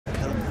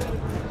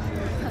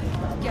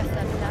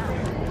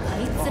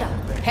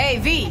Hey,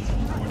 V!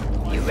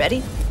 You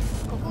ready?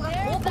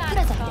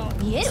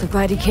 So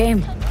glad he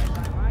came.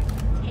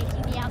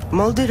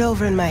 Mulled it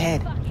over in my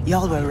head.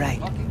 Y'all were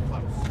right.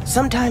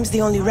 Sometimes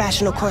the only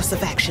rational course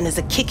of action is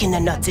a kick in the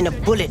nuts and a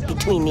bullet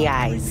between the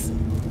eyes.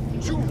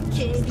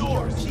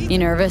 You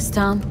nervous,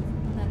 Tom?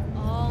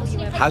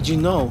 How'd you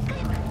know?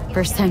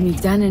 First time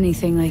you've done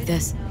anything like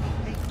this.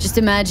 Just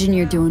imagine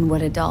you're doing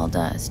what a doll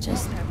does,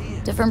 just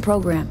different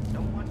program.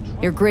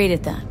 You're great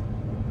at that.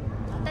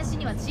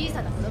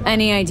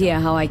 Any idea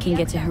how I can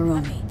get to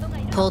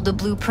Hiromi? Pulled the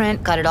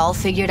blueprint, got it all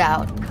figured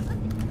out.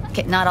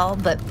 Okay, not all,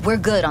 but we're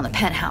good on the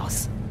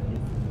penthouse.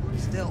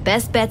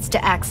 Best bet's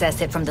to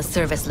access it from the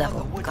service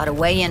level. Gotta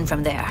weigh in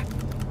from there.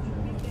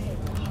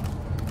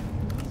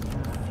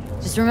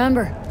 Just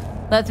remember,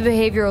 let the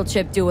behavioral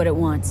chip do what it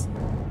wants.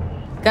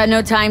 Got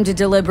no time to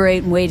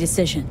deliberate and weigh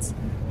decisions.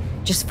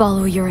 Just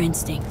follow your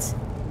instincts.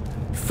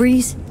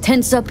 Freeze,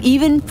 tense up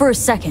even for a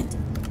second.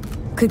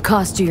 Could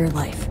cost you your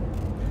life.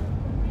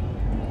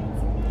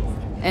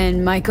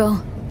 And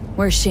Maiko,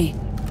 where's she?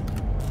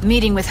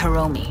 Meeting with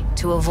Hiromi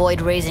to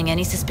avoid raising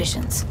any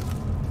suspicions.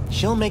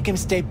 She'll make him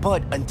stay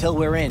put until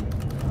we're in.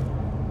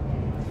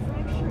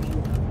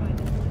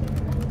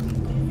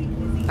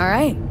 All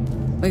right,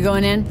 we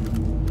going in?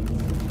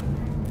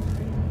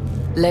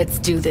 Let's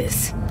do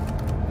this.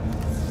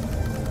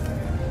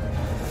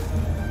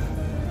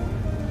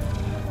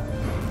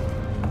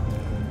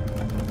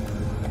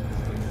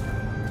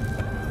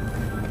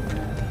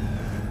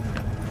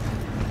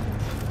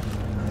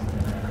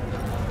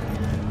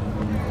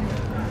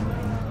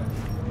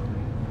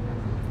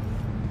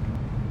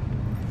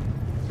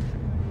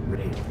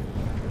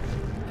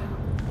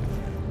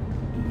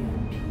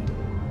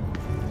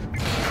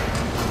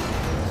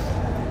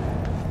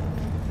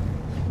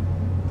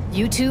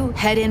 You two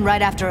head in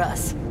right after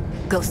us.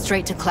 Go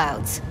straight to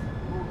Clouds.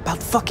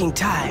 About fucking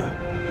time.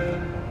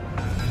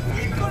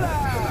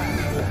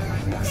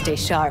 Stay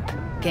sharp.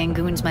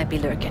 Gangoons might be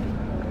lurking.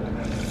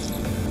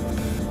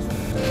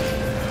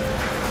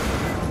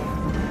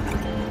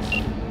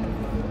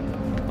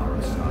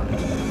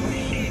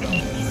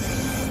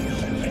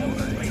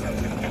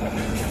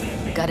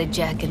 Gotta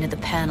jack into the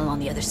panel on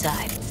the other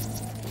side.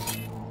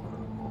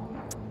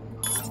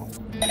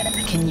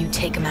 Can you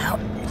take him out?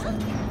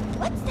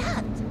 What's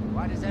that?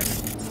 Why does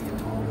everything...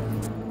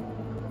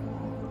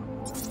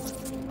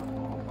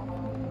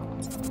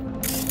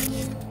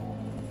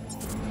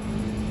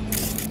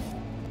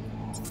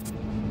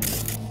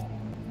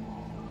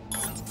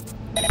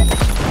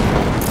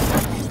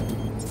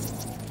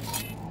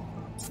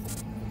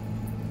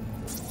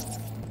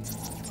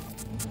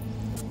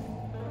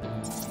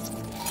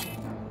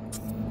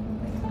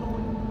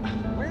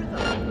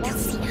 They'll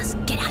see us.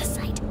 Get out of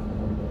sight.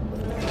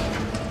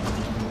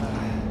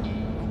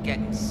 I'm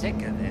getting sick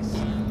of this.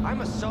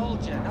 I'm a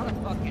soldier, not a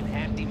fucking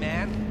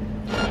handyman.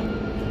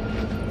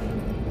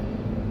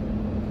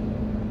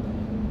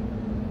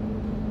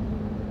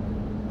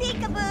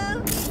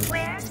 Peekaboo!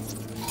 Where?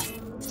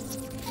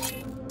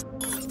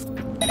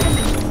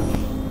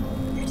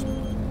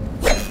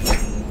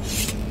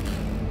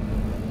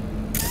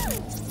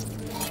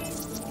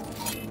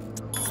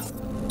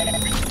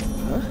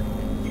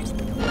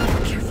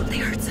 Careful, they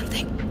heard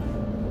something.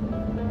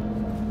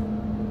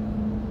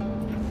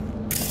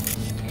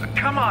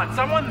 Come on,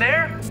 someone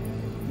there?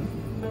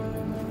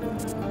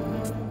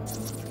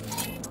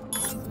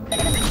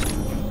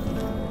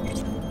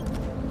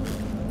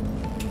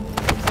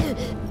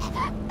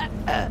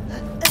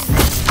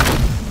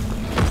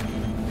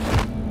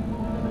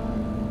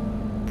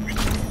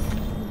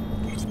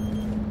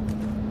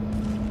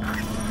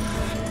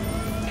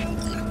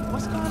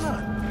 What's going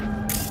on?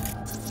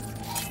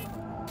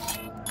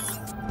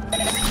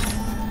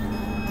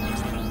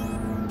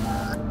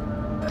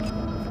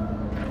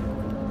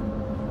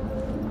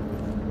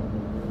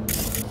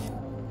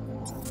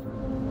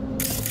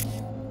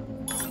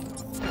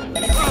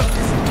 Get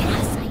out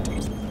of sight.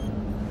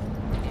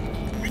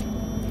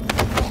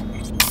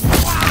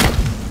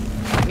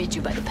 Meet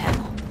you by the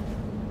panel.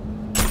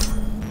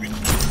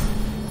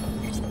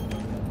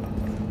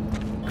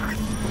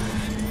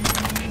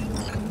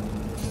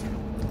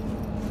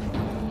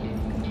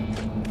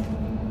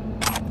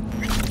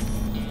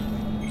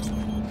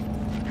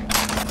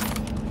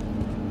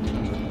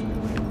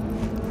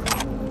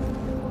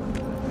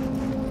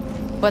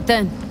 What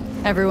then?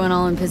 Everyone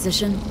all in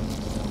position?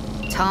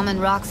 Tom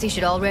and Roxy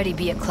should already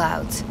be at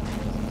Clouds.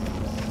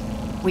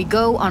 We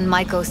go on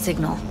Maiko's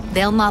signal.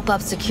 They'll mop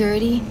up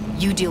security,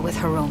 you deal with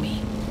Hiromi.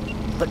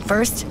 But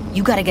first,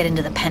 you gotta get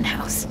into the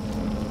penthouse.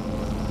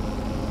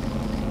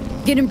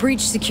 Get in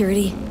breach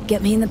security.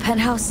 Get me in the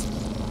penthouse.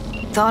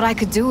 Thought I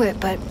could do it,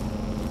 but...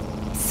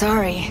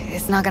 Sorry,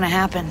 it's not gonna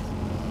happen.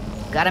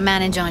 Gotta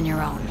manage on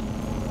your own.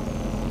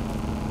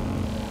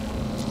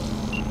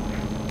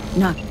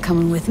 Not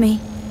coming with me?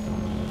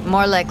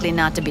 More likely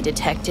not to be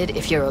detected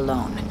if you're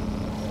alone.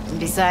 And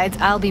besides,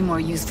 I'll be more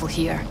useful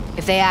here.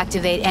 If they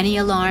activate any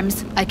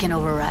alarms, I can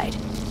override.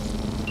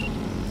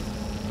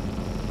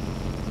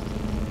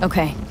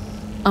 Okay,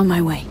 on my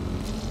way.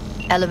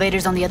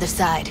 Elevator's on the other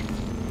side.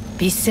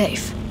 Be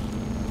safe.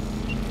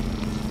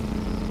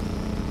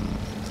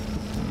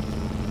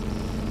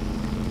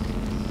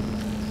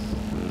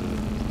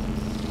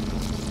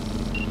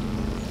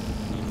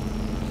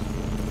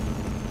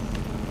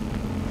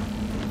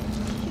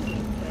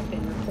 Have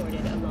been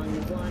reported along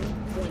the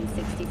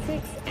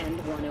 166,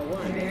 and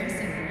 101.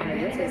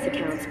 Eyewitness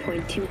accounts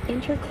point to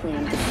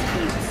interclan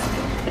disputes,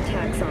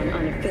 attacks on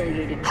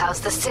unaffiliated...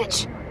 How's the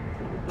sitch?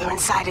 They're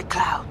inside at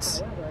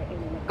Clouds.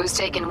 Who's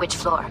taking which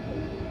floor?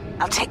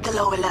 I'll take the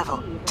lower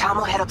level. Tom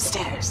will head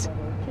upstairs.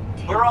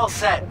 We're all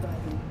set.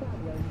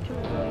 To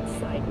avoid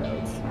side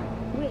roads.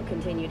 We'll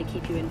continue to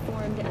keep you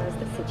informed as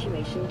the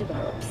situation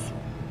develops.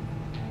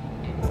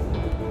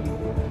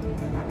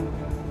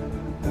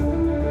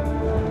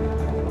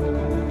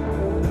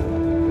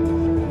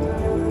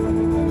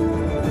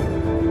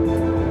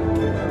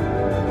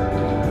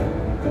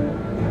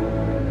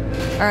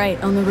 All right,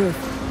 on the roof.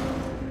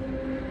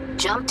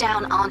 Jump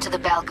down onto the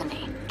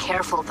balcony.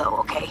 Careful though,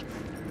 okay?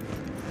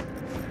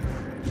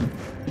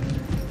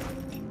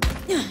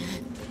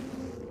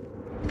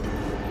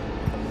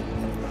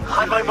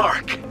 On my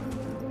mark.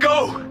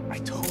 Go! I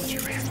told you,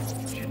 man.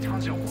 Shit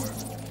tons of work.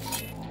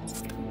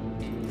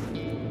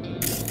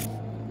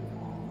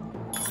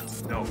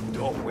 No,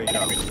 don't wait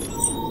up.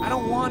 I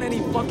don't want any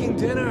fucking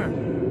dinner.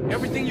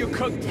 Everything you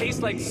cook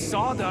tastes like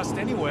sawdust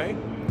anyway.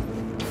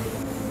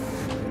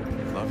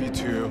 Love you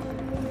too.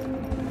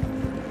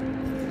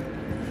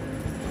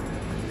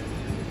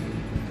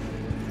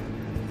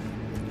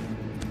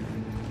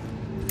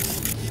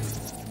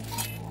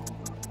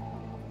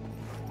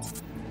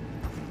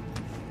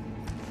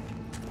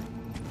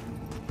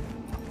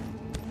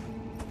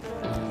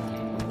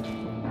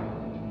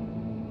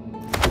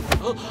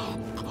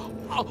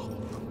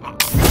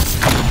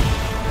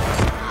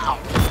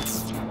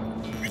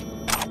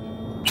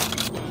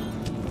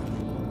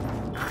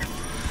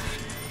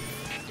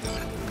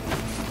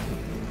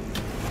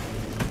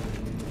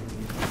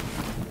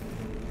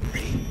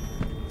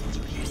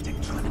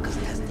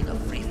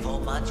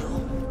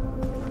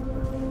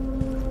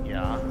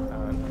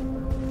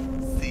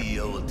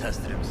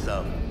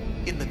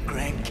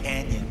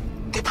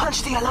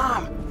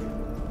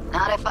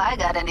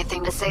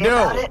 Anything to say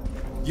about it?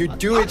 You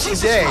do it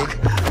today,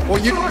 or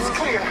you... Door's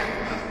clear.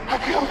 I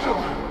killed him.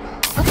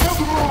 I killed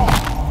them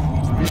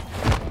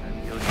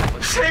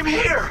all. Same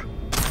here.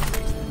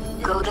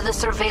 Go to the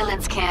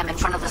surveillance cam in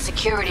front of the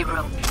security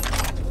room.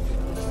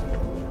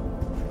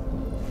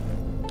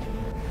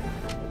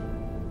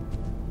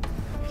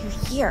 You're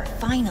here,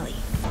 finally.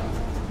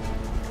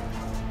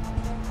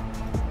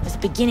 I was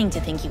beginning to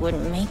think you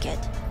wouldn't make it.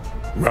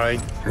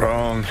 Right,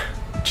 wrong.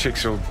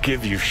 Chicks will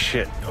give you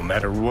shit no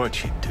matter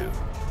what you do.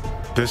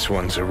 This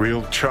one's a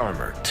real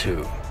charmer,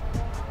 too.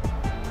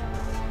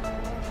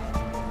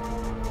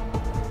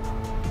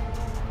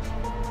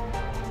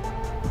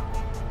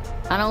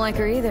 I don't like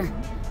her either.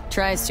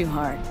 Tries too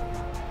hard.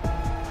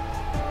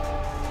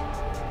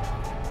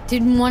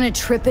 Didn't want to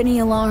trip any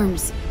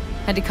alarms.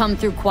 Had to come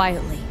through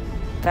quietly.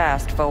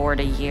 Fast forward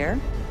a year.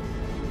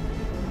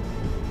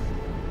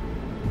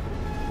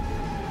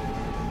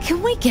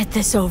 Can we get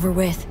this over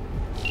with?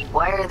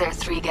 Why are there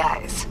 3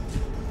 guys?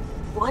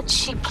 What's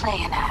she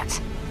playing at?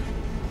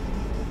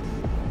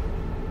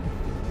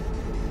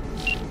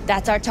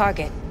 That's our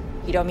target,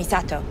 Hiromi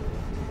Sato.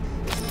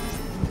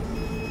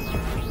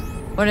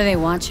 What are they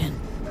watching?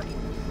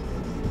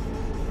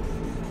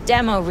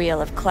 Demo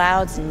reel of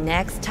Cloud's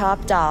next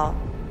top doll,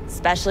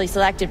 specially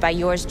selected by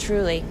yours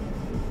truly.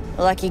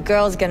 The lucky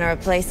girl's gonna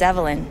replace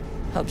Evelyn.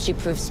 Hope she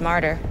proves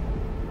smarter.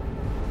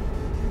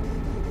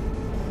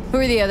 Who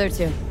are the other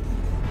 2?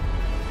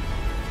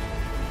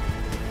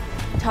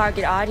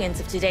 Target audience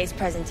of today's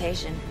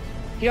presentation.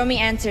 Hiromi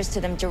answers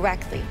to them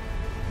directly.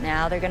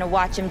 Now they're gonna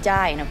watch him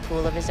die in a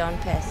pool of his own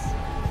piss.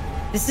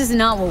 This is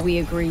not what we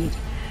agreed.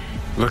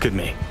 Look at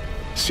me.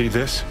 See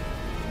this?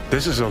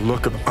 This is a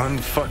look of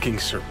unfucking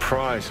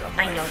surprise on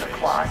my I know the face.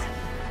 clause.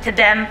 To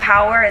them,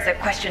 power is a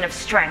question of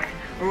strength,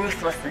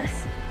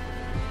 ruthlessness.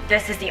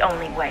 This is the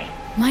only way.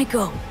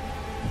 Maiko.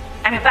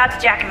 I'm about to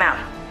jack him out.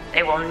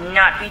 They will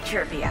not be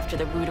chirpy after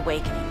the rude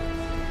awakening.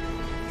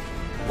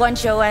 One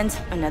show ends,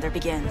 another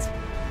begins.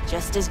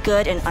 Just as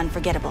good and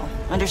unforgettable.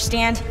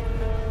 Understand?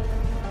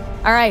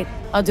 All right,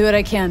 I'll do what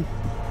I can.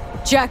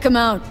 Jack him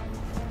out.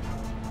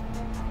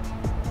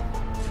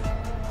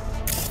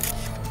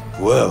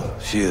 Well,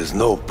 she is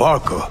no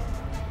Parker.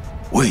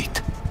 Wait.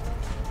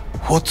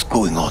 What's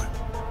going on?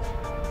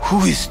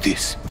 Who is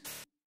this?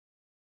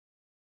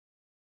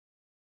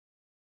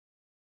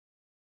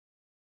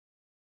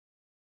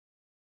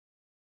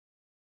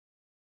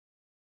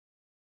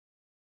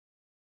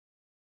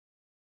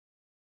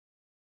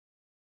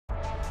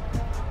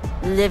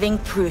 Living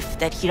proof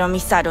that Hiromi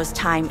Sato's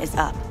time is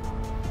up.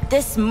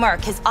 This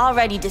merc has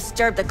already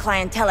disturbed the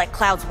clientele at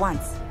Clouds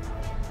once.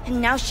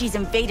 And now she's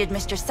invaded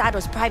Mr.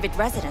 Sato's private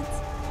residence.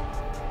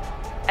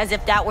 As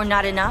if that were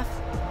not enough,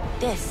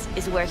 this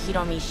is where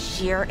Hiromi's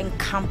sheer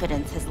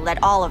incompetence has led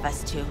all of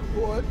us to.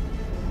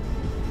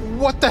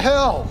 What the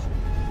hell?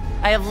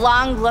 I have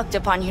long looked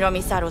upon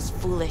Hiromi Sato's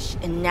foolish,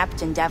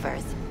 inept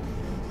endeavors.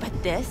 But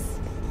this?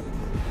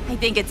 I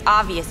think it's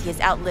obvious he has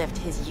outlived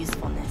his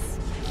usefulness.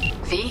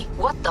 V,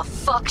 what the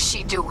fuck's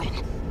she doing?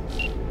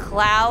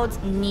 Clouds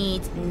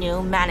needs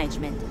new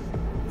management.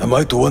 Am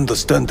I to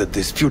understand that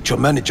this future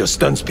manager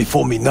stands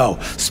before me now,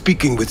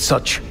 speaking with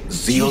such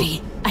zeal?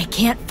 Judy, I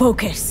can't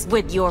focus.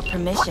 With your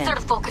permission. What's there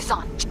to focus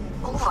on?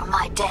 Over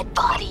my dead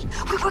body.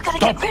 We were gonna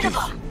get rid of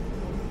him.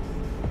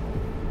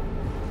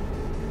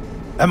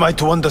 Am I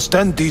to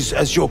understand these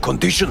as your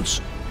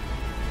conditions?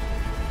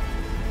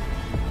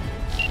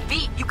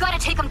 V, you gotta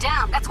take him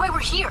down. That's why we're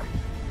here.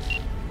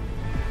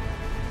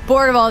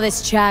 Bored of all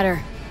this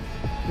chatter.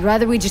 I'd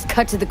rather we just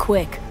cut to the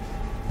quick.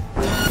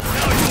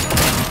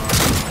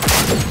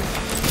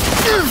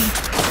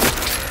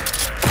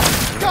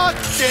 God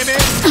damn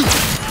it!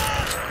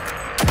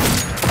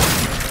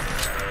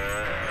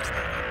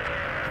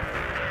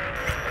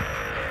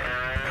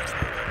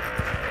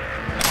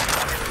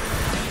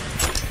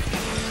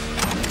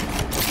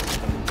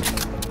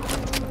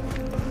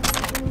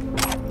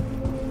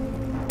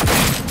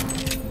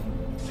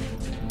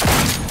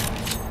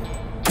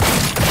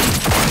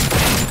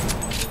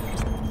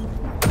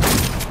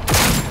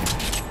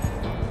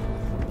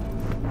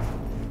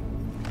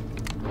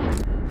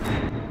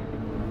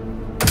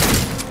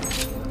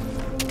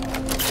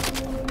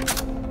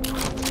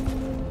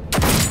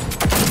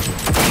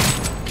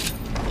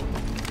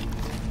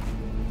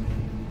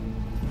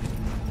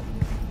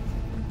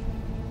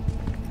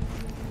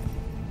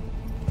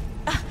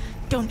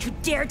 Don't you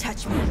dare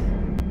touch me!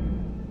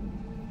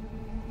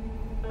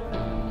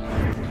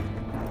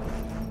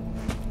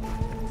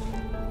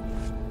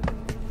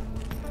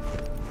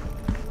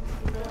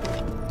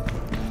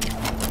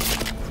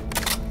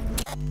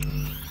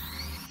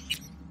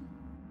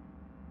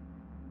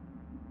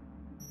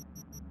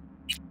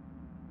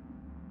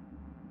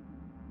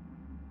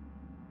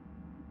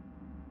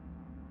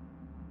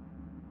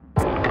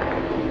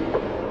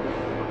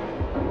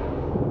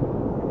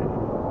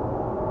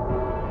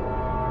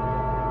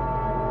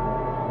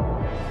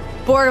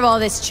 Bored of all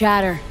this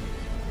chatter.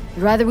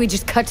 I'd rather we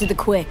just cut to the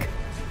quick.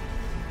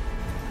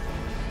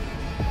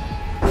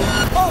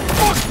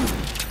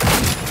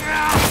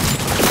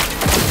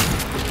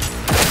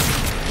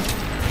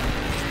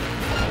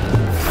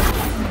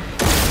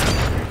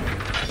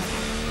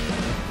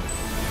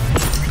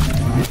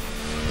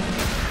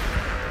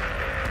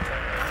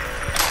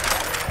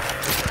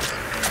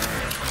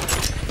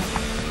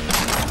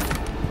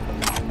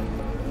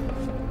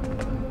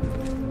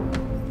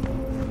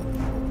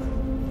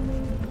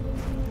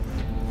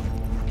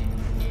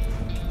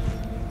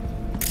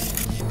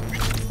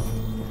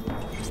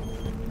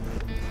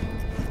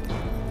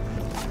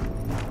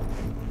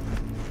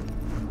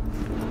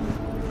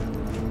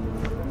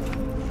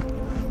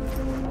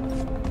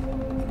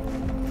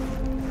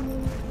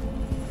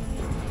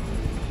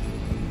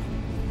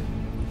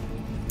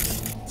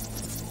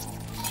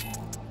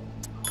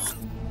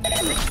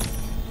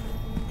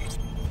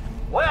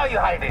 Where are you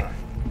hiding?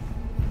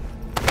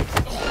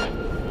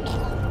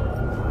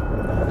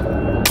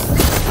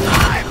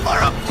 Time for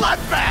a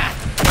bloodbath!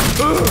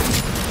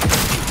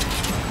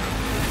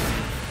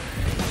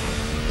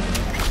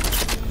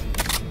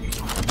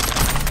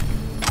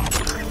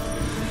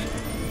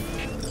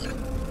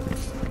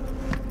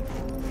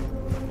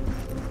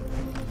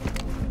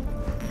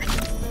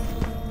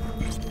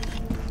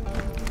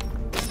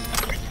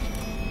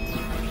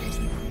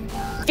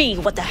 V,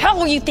 what the hell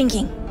were you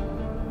thinking?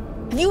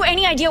 Have you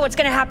any idea what's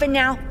gonna happen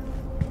now?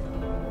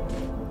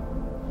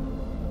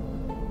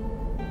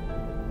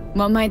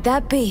 What might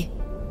that be?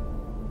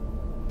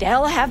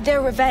 They'll have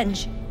their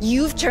revenge.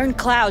 You've turned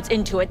Clouds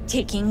into a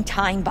ticking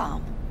time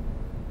bomb.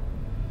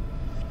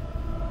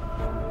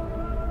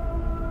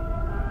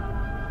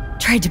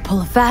 Tried to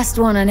pull a fast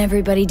one on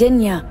everybody,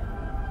 didn't ya?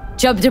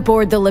 Jumped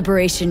aboard the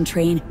Liberation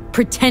train,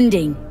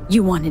 pretending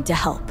you wanted to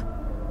help.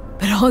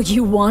 But all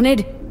you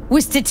wanted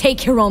was to take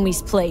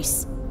Hiromi's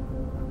place.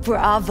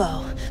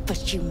 Bravo,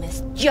 but you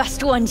missed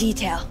just one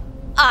detail.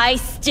 I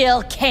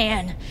still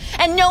can.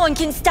 And no one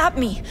can stop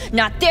me.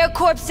 Not their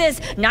corpses,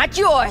 not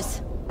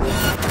yours.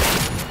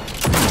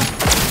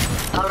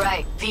 All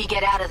right, V,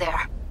 get out of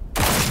there.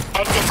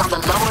 Exit's on the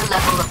lower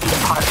level of the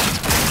apartment.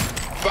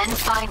 Then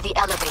find the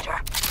elevator.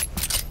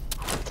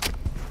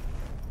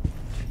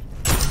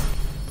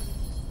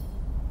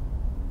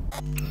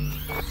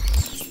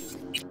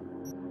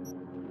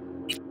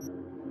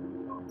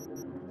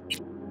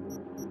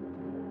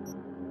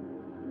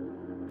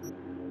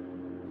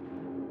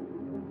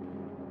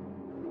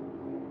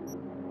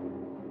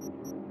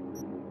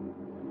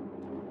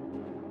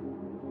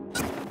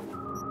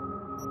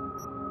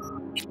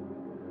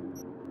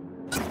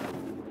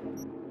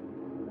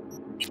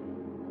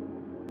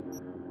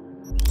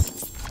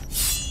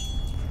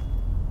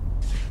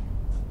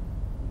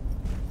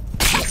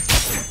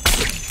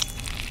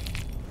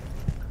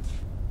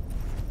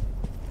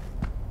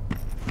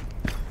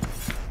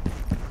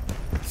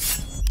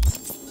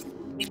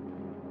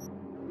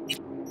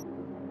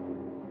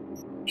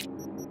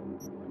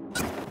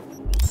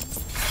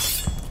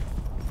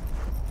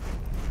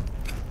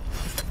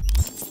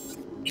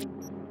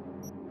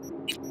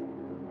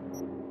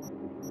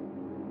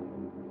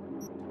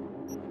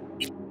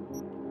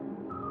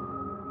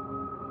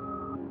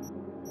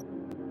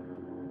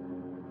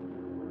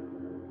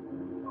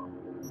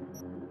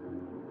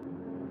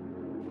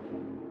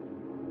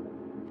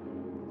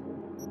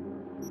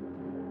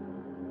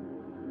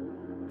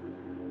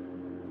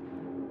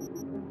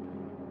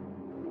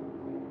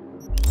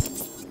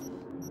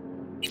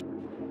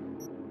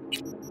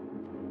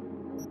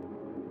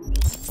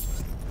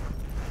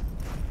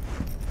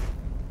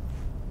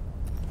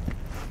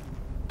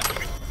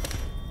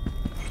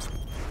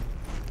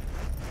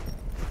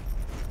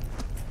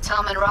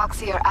 Tom and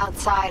Roxy are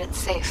outside and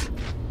safe.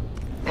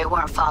 They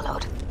weren't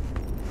followed.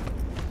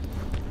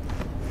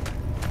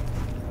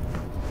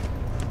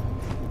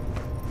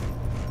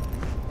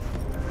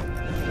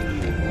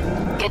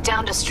 Get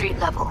down to street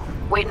level,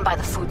 waiting by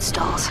the food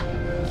stalls.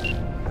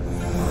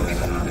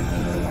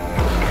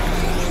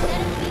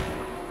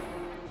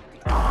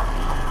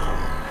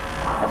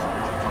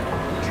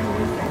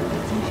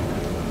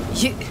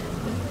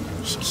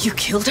 You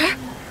killed her?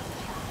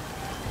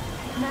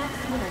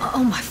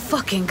 Oh my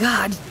fucking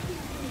god.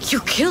 You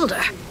killed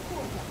her.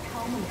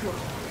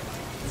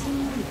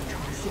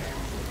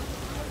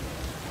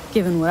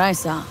 Given what I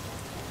saw,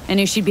 I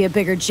knew she'd be a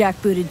bigger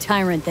jackbooted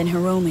tyrant than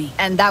Hiromi.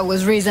 And that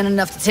was reason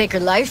enough to take her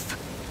life?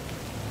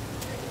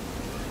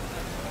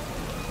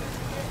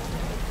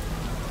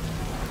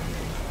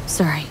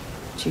 Sorry,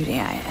 Judy,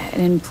 I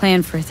didn't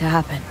plan for it to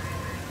happen.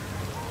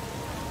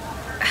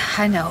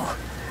 I know.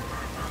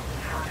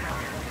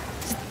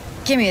 Just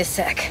give me a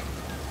sec.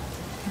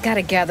 I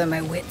gotta gather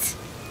my wits.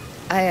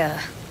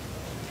 I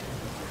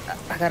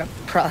gotta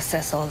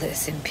process all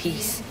this in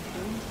peace.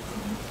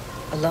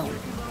 Alone.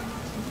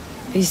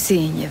 Be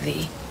seeing you,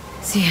 V.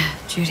 See ya,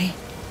 Judy.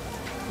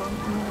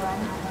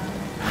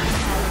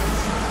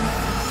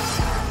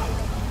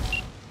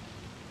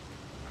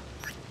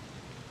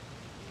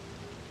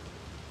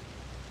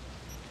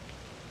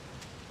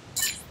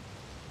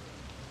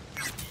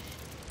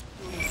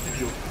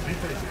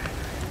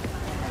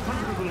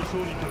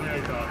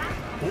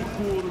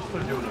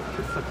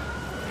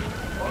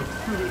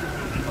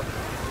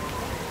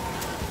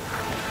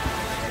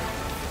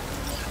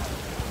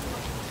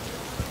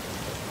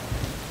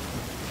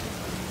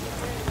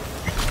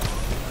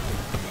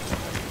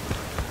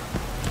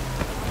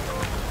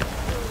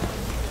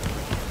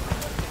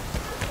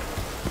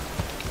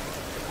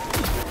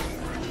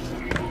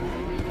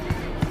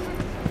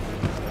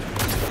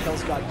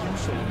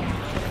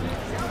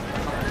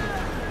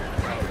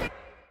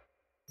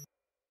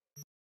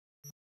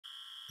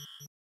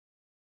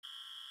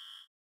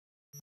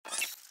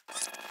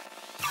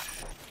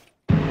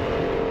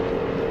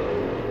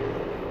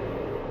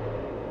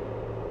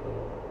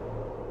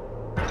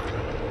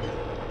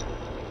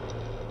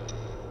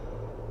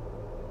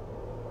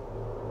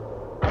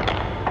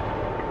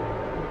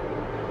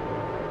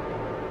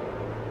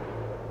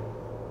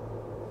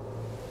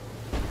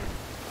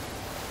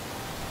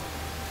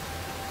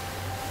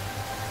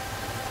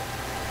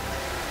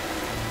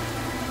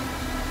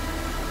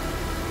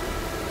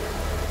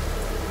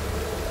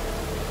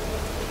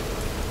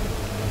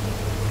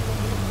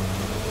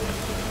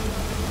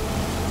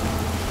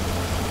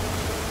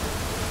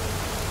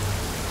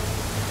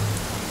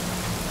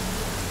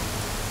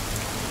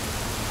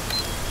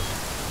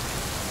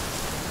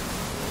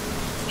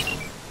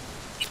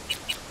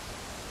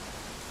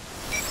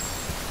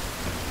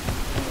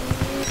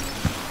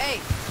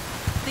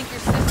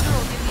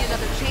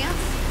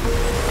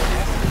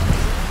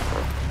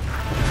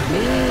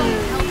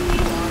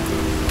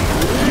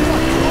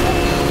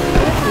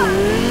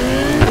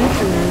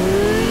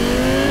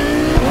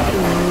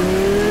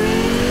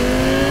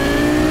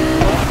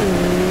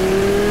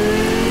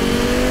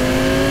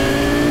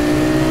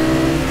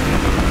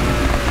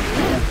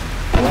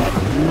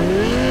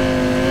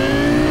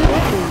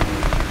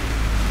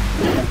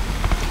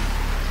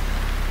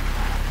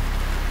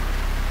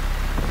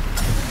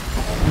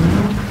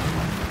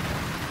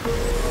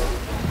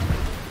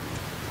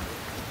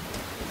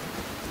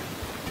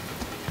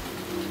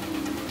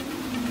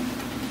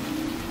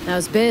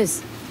 How's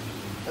biz?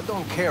 I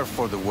don't care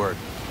for the word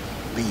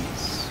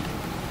biz.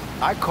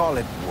 I call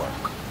it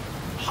work.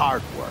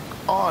 Hard work,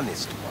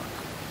 honest work.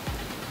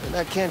 And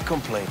I can't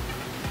complain.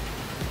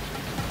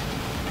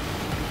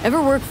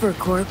 Ever work for a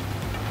corp?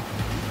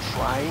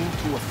 Trying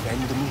to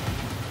offend me?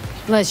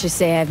 Let's just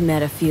say I've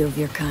met a few of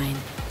your kind.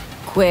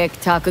 Quick,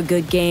 talk a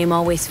good game,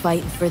 always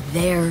fighting for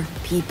their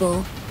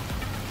people.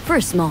 For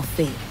a small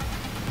fee.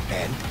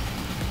 And?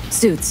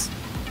 Suits,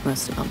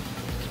 most of them.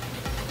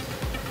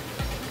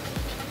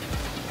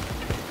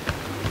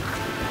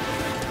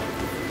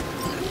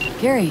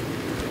 Gary.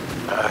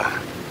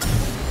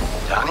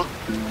 Johnny?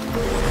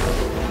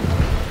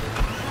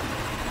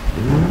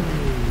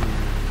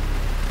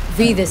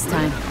 V this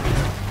time.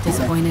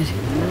 Disappointed.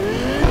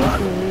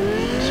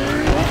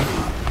 Sorry.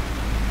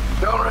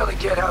 Don't really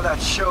get how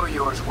that show of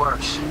yours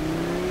works.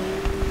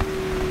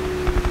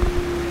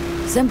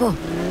 Simple.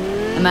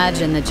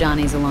 Imagine that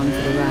Johnny's along for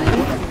the ride.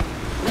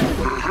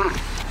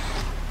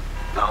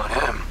 Knowing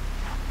him,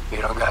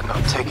 you don't got no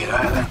ticket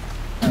either.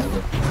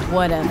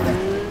 Whatever.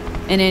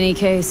 In any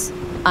case,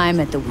 I'm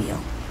at the wheel.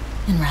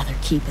 And rather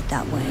keep it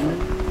that way.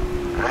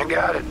 I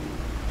got it.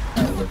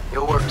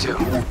 You'll work too.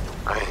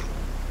 I mean,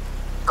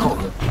 cool.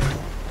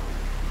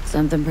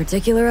 Something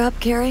particular up,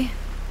 Carrie?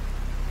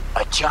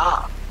 A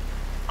job.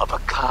 Of a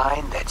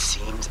kind that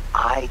seems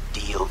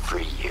ideal for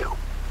you.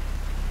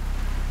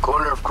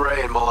 Corner of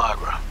Gray and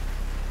Malagra.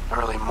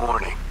 Early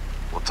morning.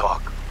 We'll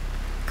talk.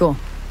 Cool.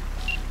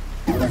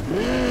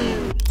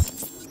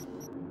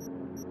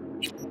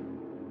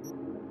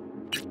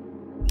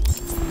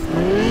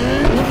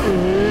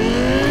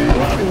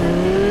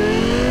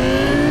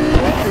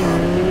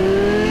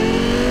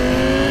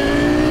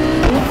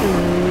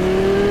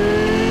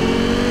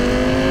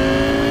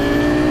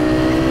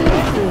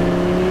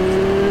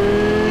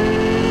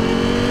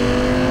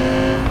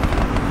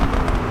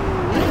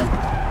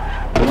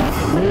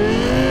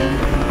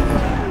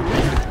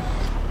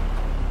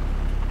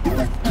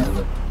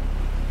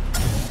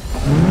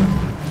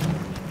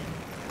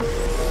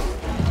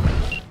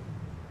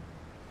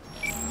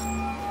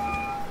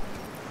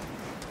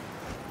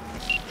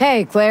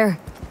 Okay, Claire.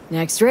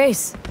 Next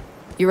race.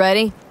 You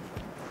ready?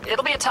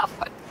 It'll be a tough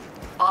one.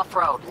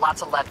 Off-road,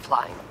 lots of lead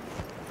flying.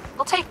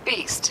 We'll take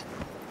Beast.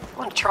 I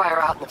want to try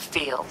her out in the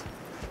field.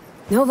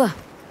 Nova.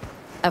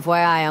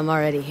 FYI, I'm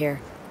already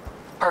here.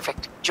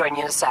 Perfect. Join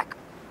you in a sec.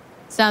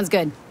 Sounds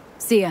good.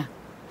 See ya.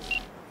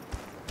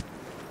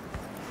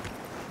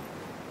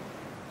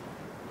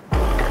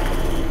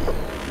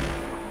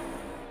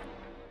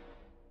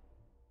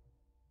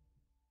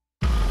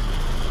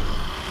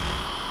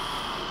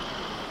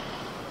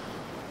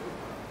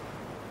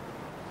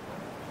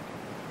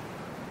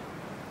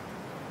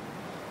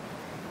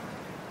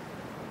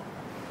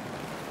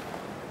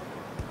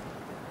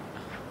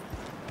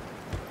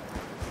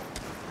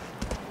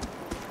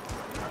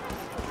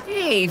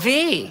 Hey,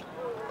 V.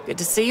 Good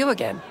to see you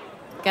again.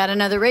 Got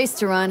another race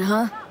to run,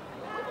 huh?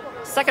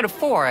 Second of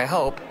 4, I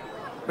hope.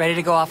 Ready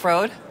to go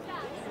off-road?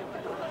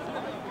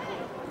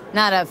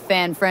 Not a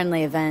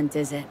fan-friendly event,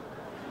 is it?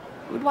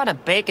 Who'd want to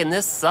bake in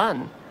this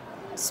sun?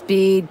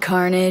 Speed,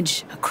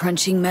 carnage, a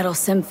crunching metal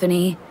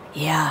symphony.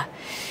 Yeah,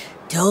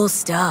 dull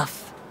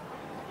stuff.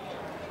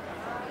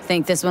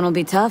 Think this one will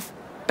be tough?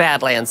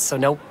 Badlands, so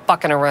no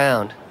fucking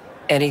around.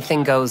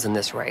 Anything goes in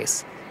this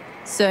race.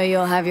 So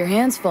you'll have your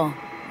hands full.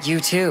 You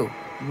too.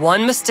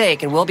 One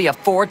mistake and we'll be a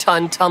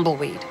 4-ton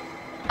tumbleweed.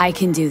 I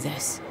can do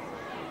this.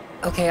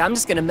 Okay, I'm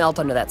just gonna melt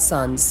under that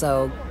sun,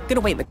 so gonna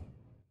wait in the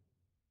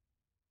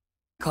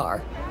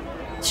car.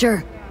 Sure.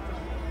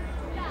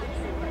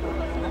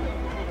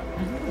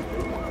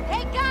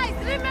 Hey guys,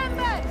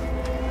 remember!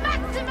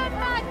 Maximum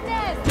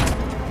madness!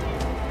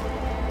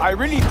 I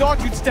really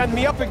thought you'd stand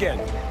me up again.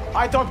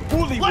 I thought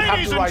Bully would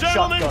have the right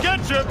shotgun. Ladies and gentlemen,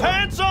 get your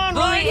pants on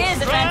Bully right, is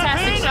a strap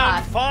fantastic in, shot.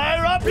 and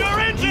fire up your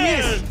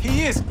engine!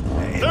 He is.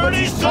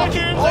 30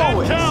 seconds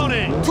and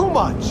counting! Too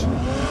much.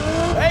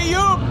 Hey,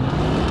 you!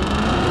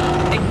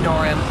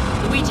 Ignore him.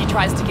 Luigi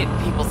tries to get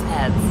in people's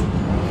heads.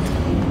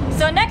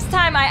 So next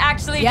time I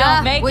actually Yeah?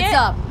 don't make What's it,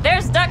 up?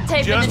 there's duct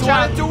tape in the Just trunk.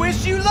 wanted to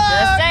wish you luck!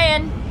 Just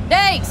saying.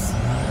 Thanks!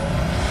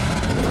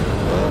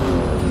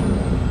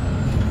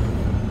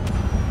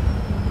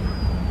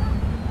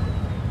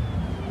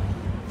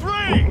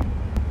 Three,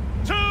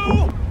 two,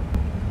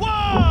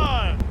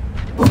 one!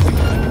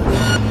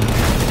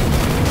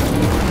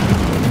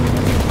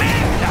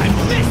 Man, I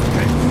missed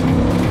it!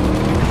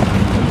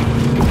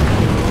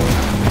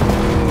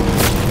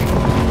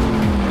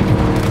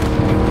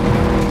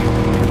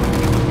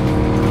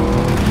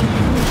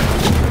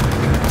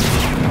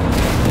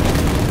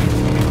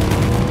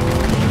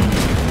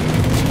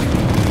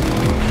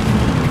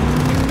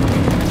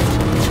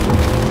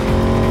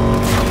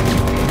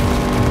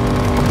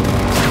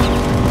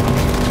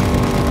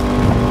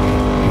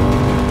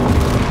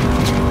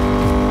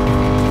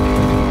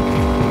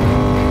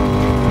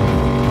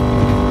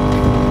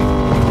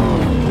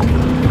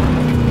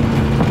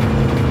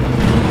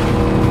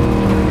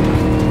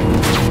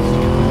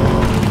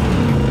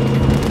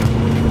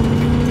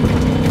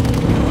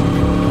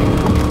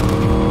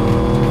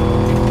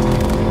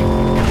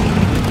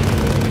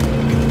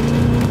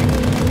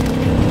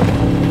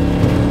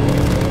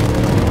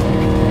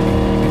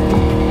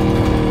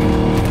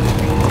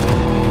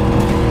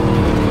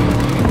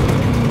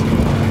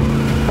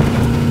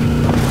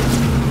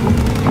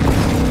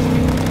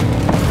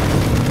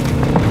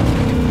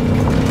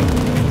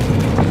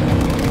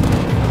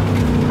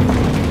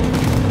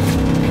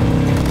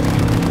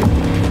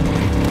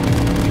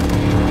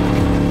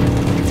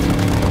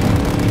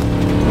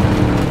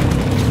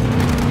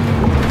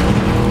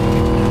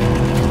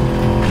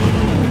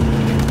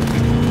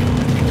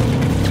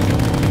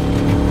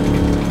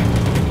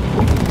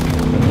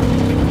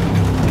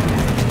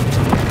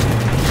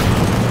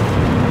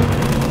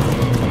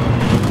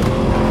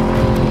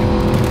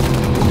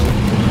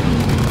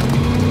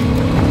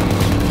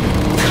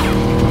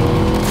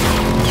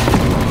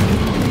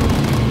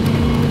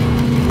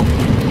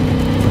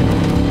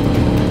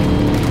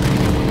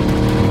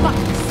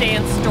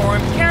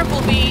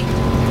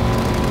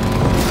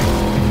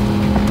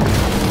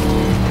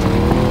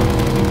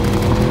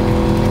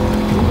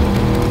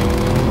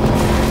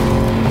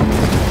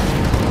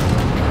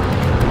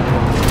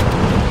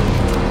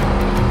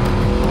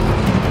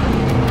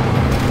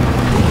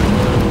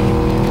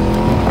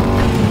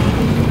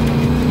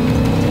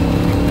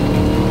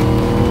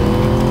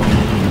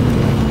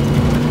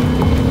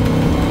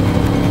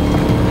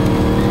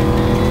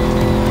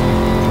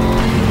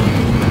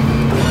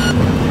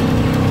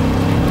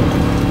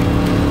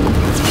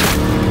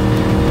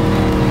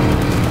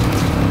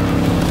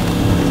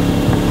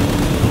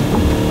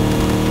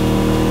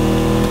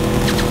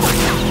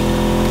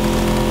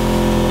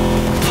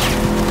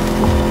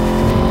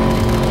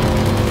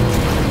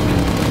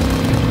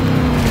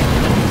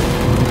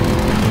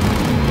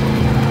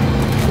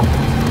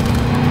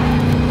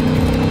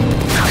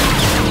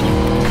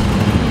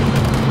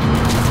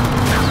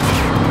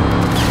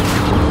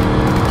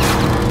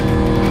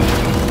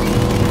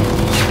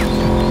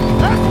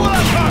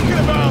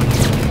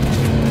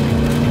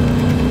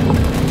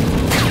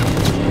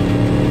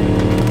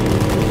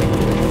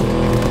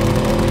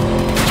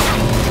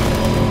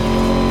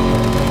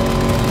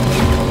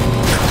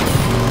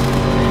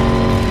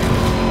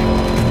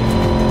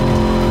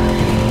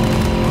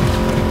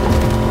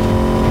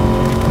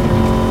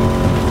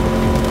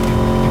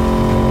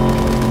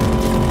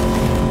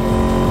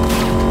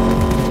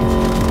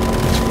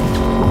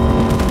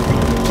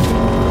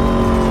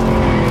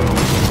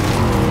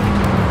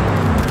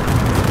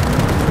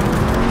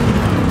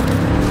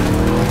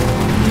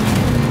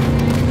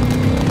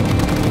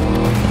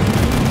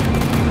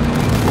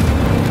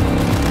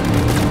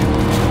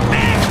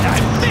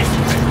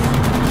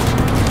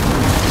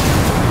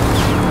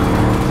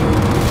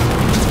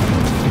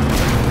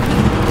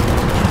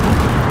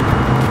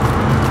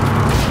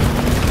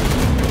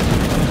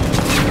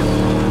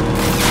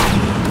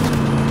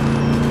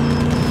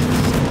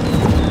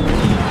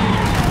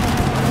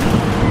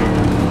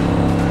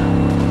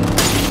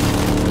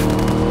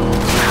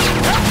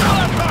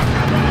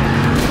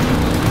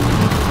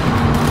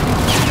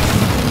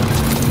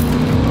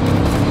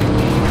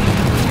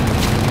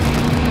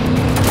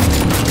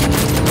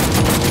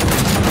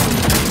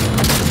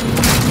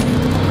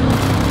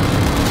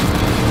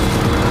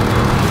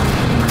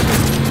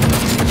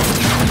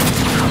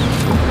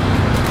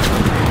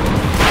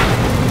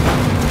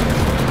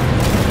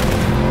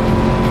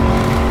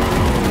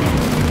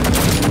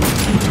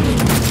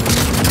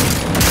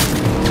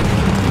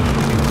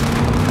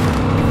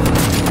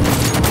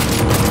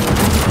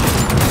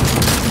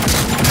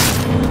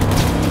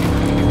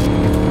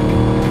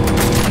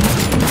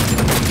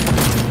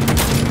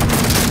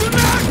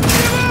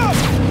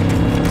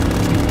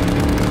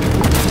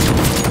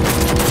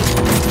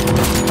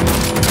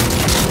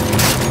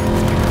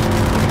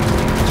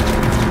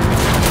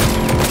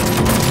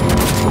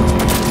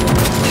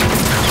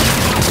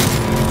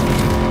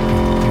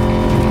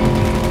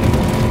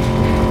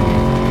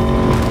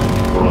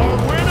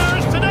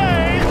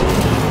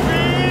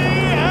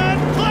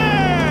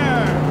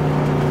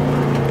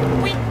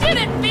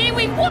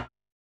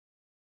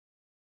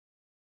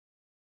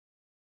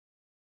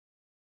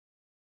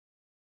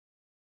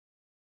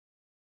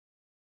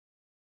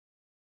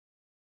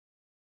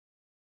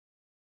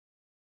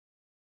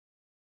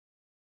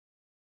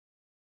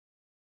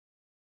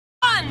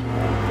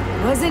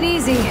 Wasn't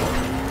easy.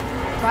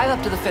 Drive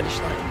up to the finish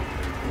line.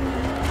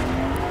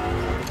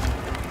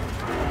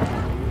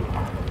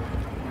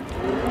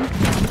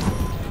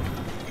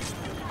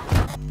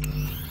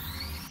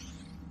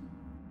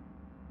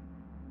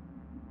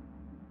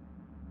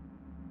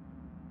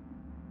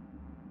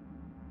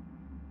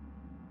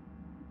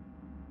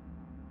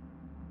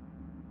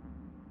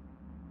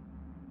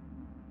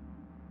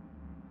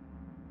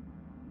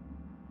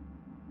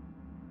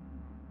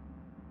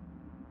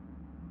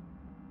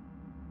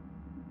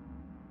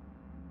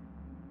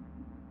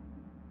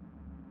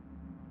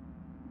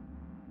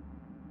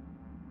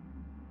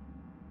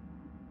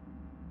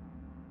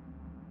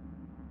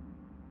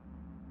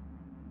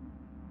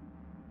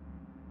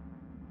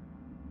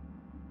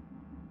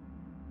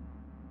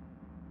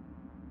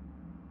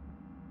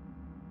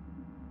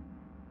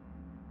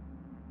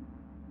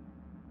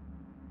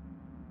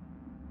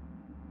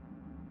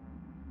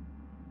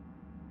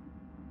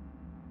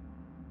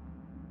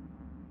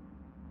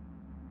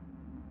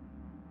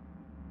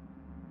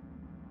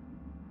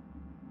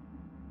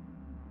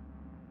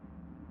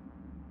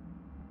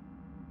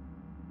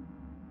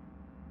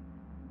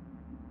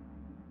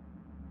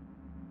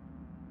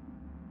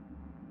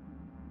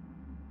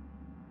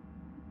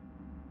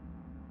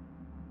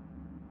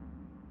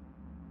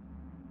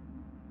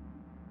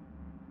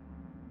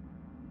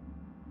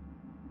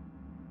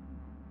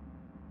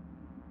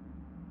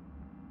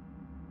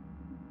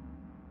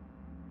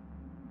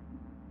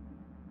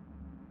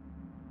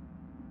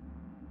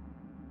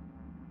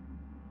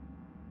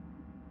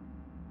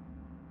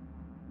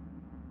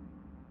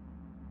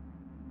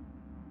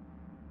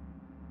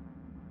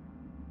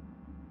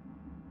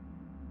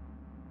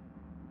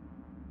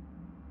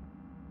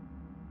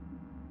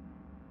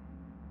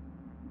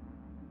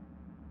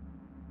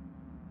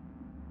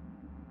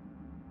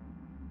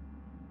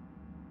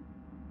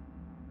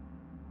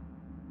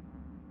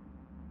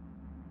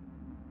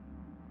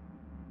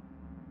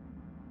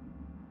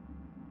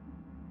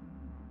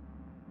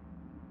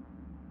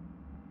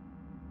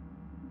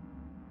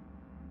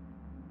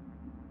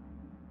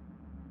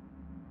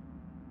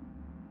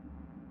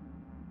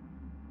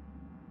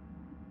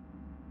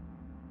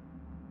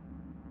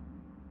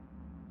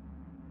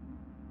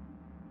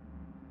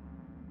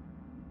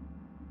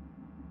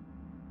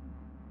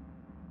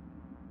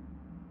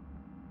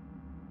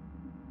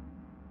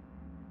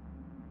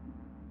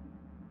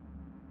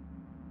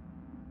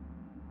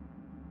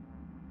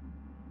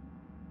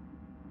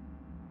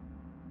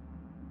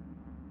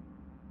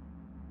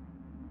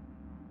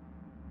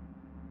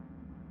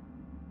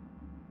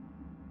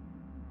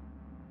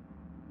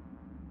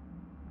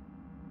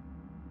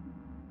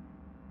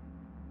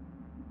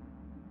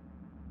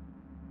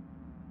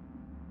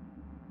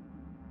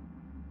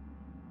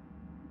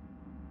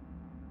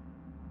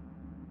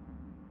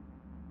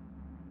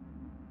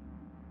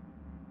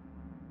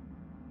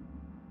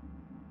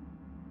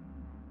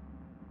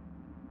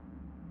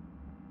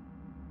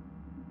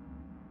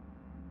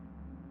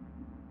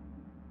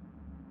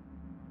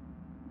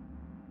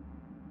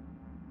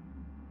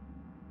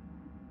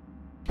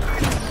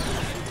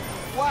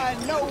 Why,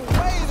 no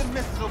way the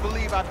missus will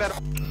believe I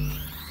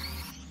better...